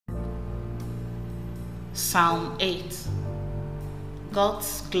Psalm 8.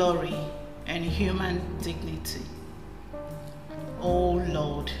 God's glory and human dignity. O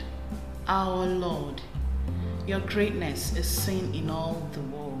Lord, our Lord, your greatness is seen in all the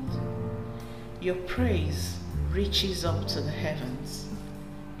world. Your praise reaches up to the heavens.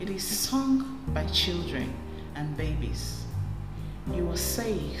 It is sung by children and babies. You are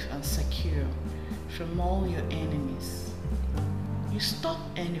safe and secure from all your enemies. You stop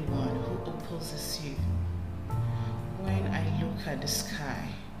anyone who opposes you. When I look at the sky,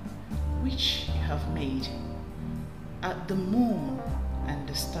 which you have made, at the moon and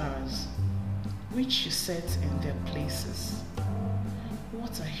the stars, which you set in their places,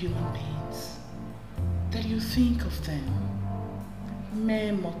 what are human beings that you think of them?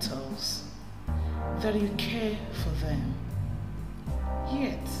 Mere mortals, that you care for them.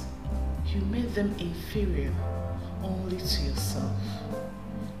 Yet you made them inferior only to yourself.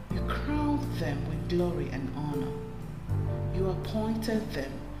 You crowned them with glory and honor. You appointed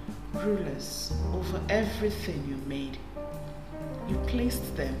them rulers over everything you made. You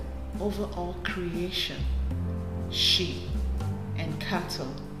placed them over all creation, sheep and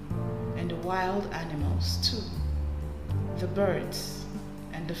cattle, and the wild animals too, the birds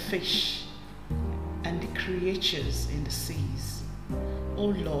and the fish, and the creatures in the seas. O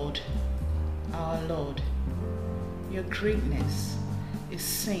Lord, our Lord, your greatness is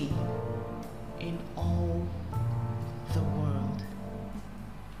seen in all